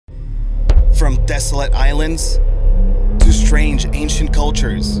From desolate islands to strange ancient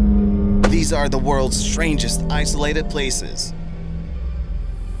cultures, these are the world's strangest isolated places.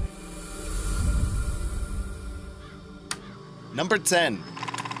 Number 10.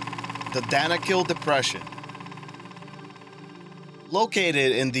 The Danakil Depression.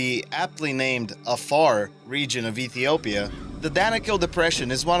 Located in the aptly named Afar region of Ethiopia, the Danakil Depression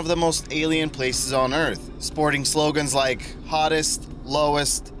is one of the most alien places on Earth, sporting slogans like hottest,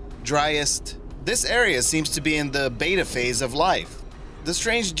 lowest, driest. This area seems to be in the beta phase of life. The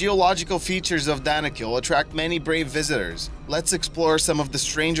strange geological features of Danakil attract many brave visitors. Let's explore some of the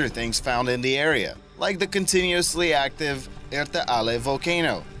stranger things found in the area, like the continuously active Erta Ale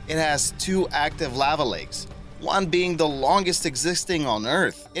volcano. It has 2 active lava lakes, one being the longest existing on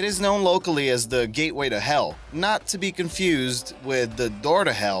Earth. It is known locally as the Gateway to Hell, not to be confused with the Door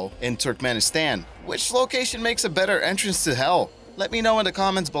to Hell in Turkmenistan. Which location makes a better entrance to Hell? Let me know in the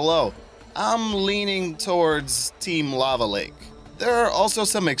comments below. I'm leaning towards Team Lava Lake. There are also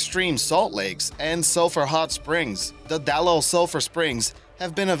some extreme salt lakes and sulfur hot springs. The Dalal Sulfur Springs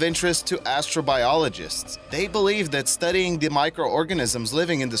have been of interest to astrobiologists. They believe that studying the microorganisms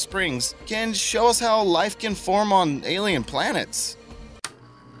living in the springs can show us how life can form on alien planets.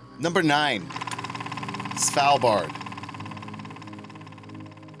 Number 9. Svalbard.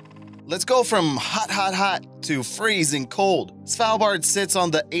 Let's go from hot to freezing cold. Svalbard sits on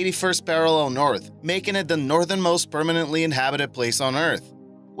the 81st parallel north, making it the northernmost permanently inhabited place on Earth.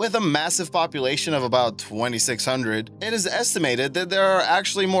 With a massive population of about 2,600, it is estimated that there are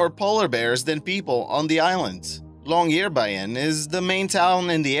actually more polar bears than people on the islands. Longyearbyen is the main town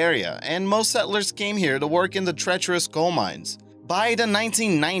in the area, and most settlers came here to work in the treacherous coal mines. By the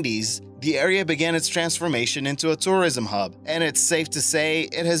 1990s, the area began its transformation into a tourism hub, and it's safe to say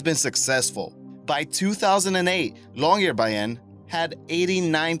it has been successful. By 2008, Longyearbyen had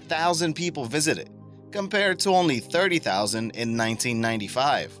 89,000 people visit it, compared to only 30,000 in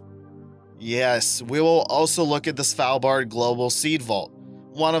 1995. Yes, we will also look at the Svalbard Global Seed Vault,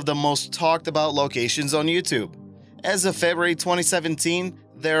 one of the most talked about locations on YouTube. As of February 2017,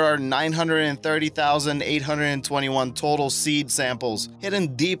 there are 930,821 total seed samples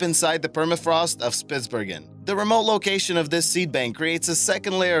hidden deep inside the permafrost of Spitsbergen. The remote location of this seed bank creates a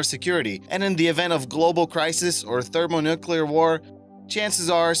second layer of security, and in the event of global crisis or thermonuclear war, chances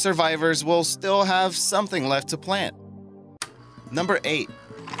are survivors will still have something left to plant. Number 8.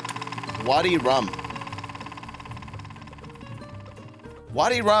 Wadi Rum.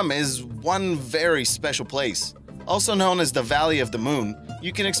 Wadi Rum is one very special place. Also known as the Valley of the Moon,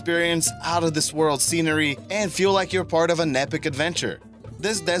 you can experience out-of-this-world scenery and feel like you're part of an epic adventure.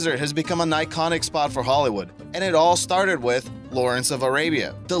 This desert has become an iconic spot for Hollywood, and it all started with Lawrence of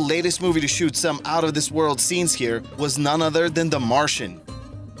Arabia. The latest movie to shoot some out-of-this-world scenes here was none other than The Martian.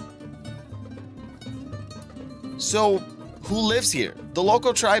 So, who lives here? The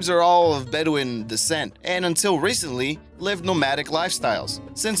local tribes are all of Bedouin descent, and until recently, lived nomadic lifestyles.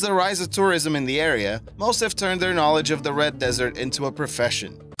 Since the rise of tourism in the area, most have turned their knowledge of the Red Desert into a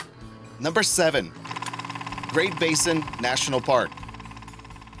profession. Number 7. Great Basin National Park.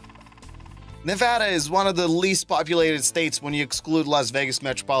 Nevada is one of the least populated states when you exclude Las Vegas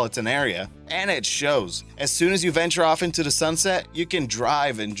metropolitan area, and it shows. As soon as you venture off into the sunset, you can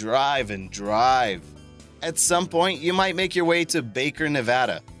drive and drive and drive. At some point, you might make your way to Baker,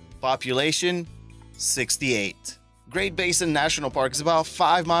 Nevada. Population, 68. Great Basin National Park is about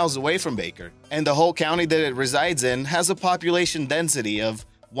 5 miles away from Baker, and the whole county that it resides in has a population density of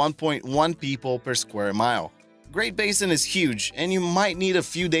 1.1 people per square mile. Great Basin is huge, and you might need a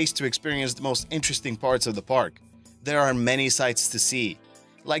few days to experience the most interesting parts of the park. There are many sights to see,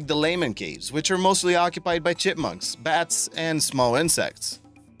 like the Lehman Caves, which are mostly occupied by chipmunks, bats, and small insects.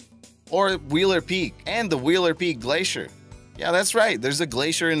 Or Wheeler Peak and the Wheeler Peak Glacier. Yeah, that's right, there's a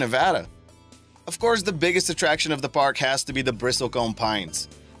glacier in Nevada. Of course, the biggest attraction of the park has to be the bristlecone pines.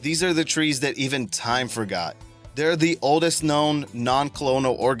 These are the trees that even time forgot. They're the oldest known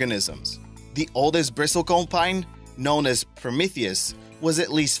non-colonial organisms. The oldest bristlecone pine, known as Prometheus, was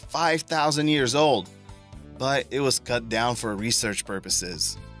at least 5,000 years old, but it was cut down for research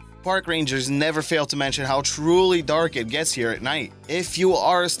purposes. Park rangers never fail to mention how truly dark it gets here at night. If you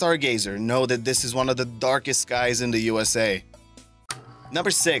are a stargazer, know that this is one of the darkest skies in the USA.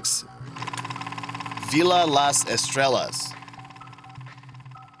 Number 6. Villa Las Estrellas.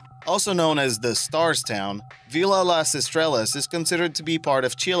 Also known as the Stars Town, Villa Las Estrellas is considered to be part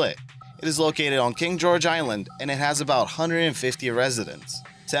of Chile. It is located on King George Island, and it has about 150 residents.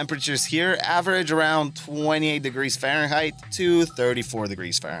 Temperatures here average around 28 degrees Fahrenheit to 34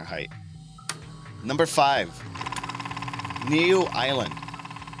 degrees Fahrenheit. Number 5. Niue Island.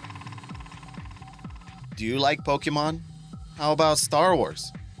 Do you like Pokemon? How about Star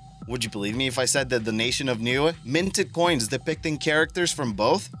Wars? Would you believe me if I said that the nation of Niue minted coins depicting characters from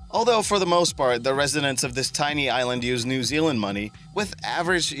both? Although for the most part, the residents of this tiny island use New Zealand money, with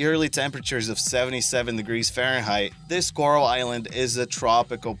average yearly temperatures of 77 degrees Fahrenheit, this coral island is a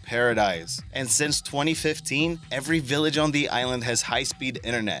tropical paradise. And since 2015, every village on the island has high-speed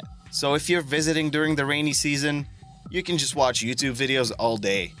internet. So if you're visiting during the rainy season, you can just watch YouTube videos all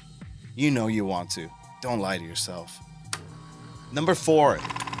day. You know you want to. Don't lie to yourself. Number 4.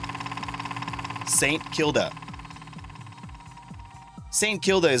 St. Kilda. St.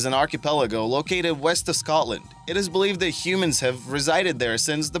 Kilda is an archipelago located west of Scotland. It is believed that humans have resided there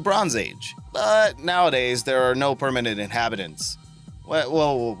since the Bronze Age, but nowadays there are no permanent inhabitants.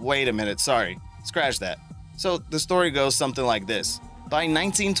 Well, wait a minute, sorry. Scratch that. So the story goes something like this. By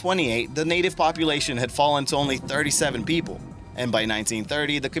 1928, the native population had fallen to only 37 people, and by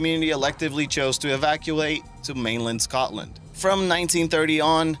 1930, the community electively chose to evacuate to mainland Scotland. From 1930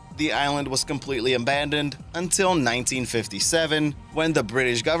 on, the island was completely abandoned until 1957, when the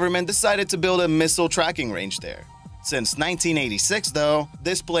British government decided to build a missile tracking range there. Since 1986, though,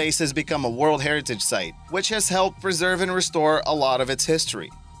 this place has become a World Heritage Site, which has helped preserve and restore a lot of its history.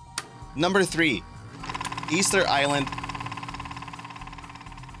 Number 3. Easter Island.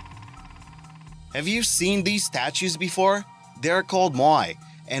 Have you seen these statues before? They are called moai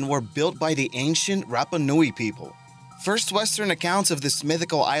and were built by the ancient Rapa Nui people. First Western accounts of this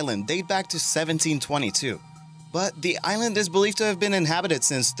mythical island date back to 1722, but the island is believed to have been inhabited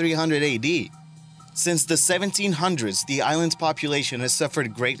since 300 AD. Since the 1700s, the island's population has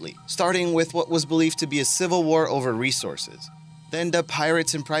suffered greatly, starting with what was believed to be a civil war over resources. Then the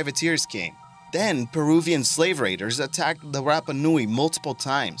pirates and privateers came. Then Peruvian slave raiders attacked the Rapa Nui multiple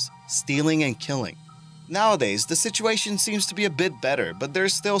times, stealing and killing. Nowadays, the situation seems to be a bit better, but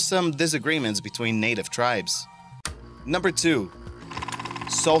there's still some disagreements between native tribes. Number 2.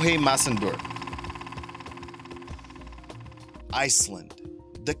 Sólheimassandur. Iceland.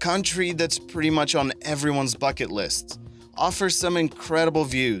 The country that's pretty much on everyone's bucket list, offers some incredible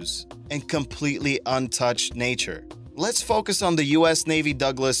views and completely untouched nature. Let's focus on the US Navy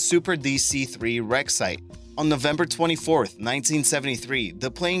Douglas Super DC-3 wreck site. On November 24, 1973, the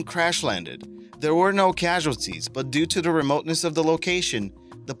plane crash-landed. There were no casualties, but due to the remoteness of the location,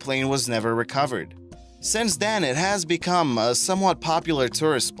 the plane was never recovered. Since then, it has become a somewhat popular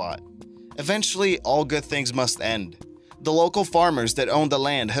tourist spot. Eventually, all good things must end. The local farmers that own the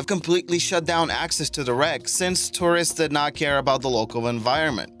land have completely shut down access to the wreck since tourists did not care about the local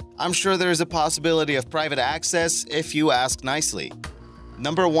environment. I'm sure there is a possibility of private access if you ask nicely.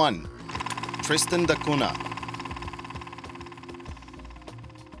 Number 1. Tristan da Cunha.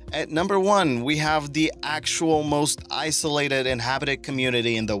 At number 1, we have the actual most isolated inhabited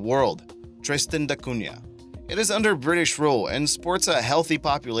community in the world, Tristan da Cunha. It is under British rule and sports a healthy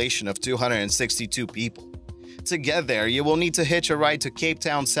population of 262 people. To get there, you will need to hitch a ride to Cape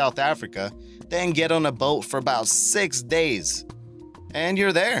Town, South Africa, then get on a boat for about 6 days. And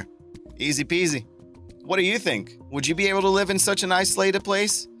you're there. Easy peasy. What do you think? Would you be able to live in such an isolated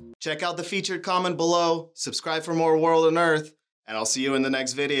place? Check out the featured comment below, subscribe for more World and Earth, and I'll see you in the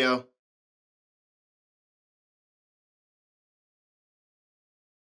next video.